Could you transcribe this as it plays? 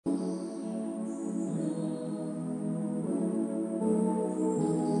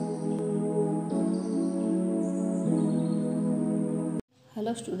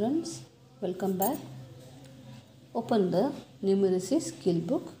Hello students, welcome back. Open the Numeracy Skill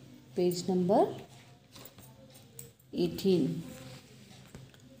book, page number 18.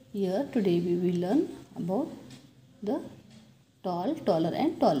 Here today we will learn about the tall, taller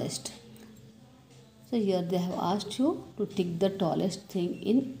and tallest. So here they have asked you to tick the tallest thing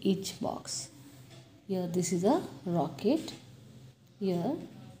in each box. Here this is a rocket. Here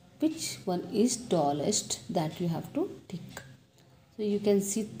which one is tallest, that you have to tick. So you can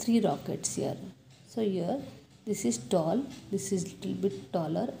see 3 rockets here. So here this is tall, this is little bit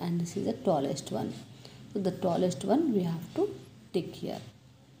taller and this is the tallest one. So the tallest one we have to tick here.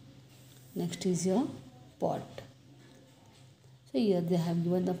 Next is your pot. So here they have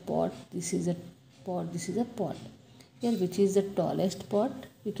given the pot, this is a pot, this is a pot. Here which is the tallest pot,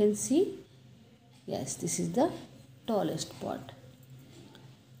 you can see. Yes, this is the tallest pot.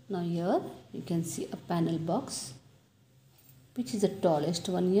 Now here you can see a panel box. Which is the tallest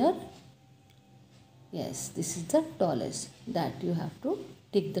one here? Yes, this is the tallest. That you have to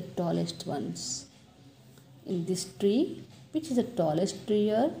take the tallest ones. In this tree, which is the tallest tree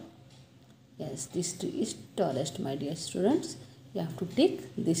here? Yes, this tree is tallest, my dear students. You have to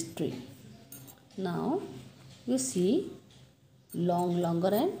take this tree. Now, you see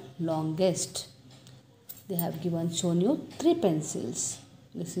longer and longest. They have shown you 3 pencils.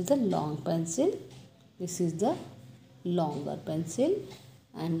 This is the long pencil. This is the longer pencil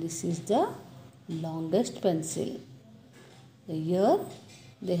and this is the longest pencil. Here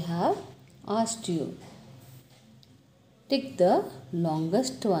they have asked you tick the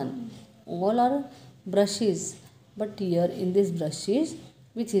longest one. All are brushes, but here in this brushes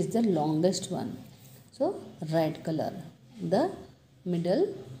which is the longest one? So red color, the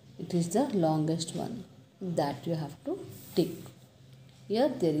middle, it is the longest one, that you have to tick. Here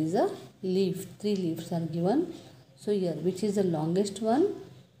there is a leaf, 3 leaves are given. So here which is the longest one,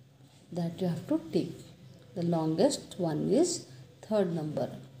 that you have to tick. The longest one is 3rd number,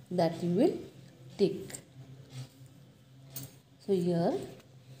 that you will tick. So here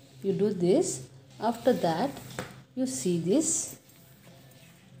you do this. After that you see this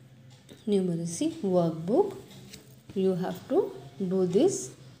numeracy workbook. You have to do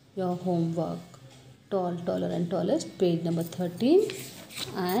this, your homework. Tall, taller and tallest, page number 13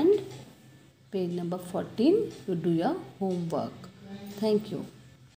 and page number 14, you do your homework. Thank you.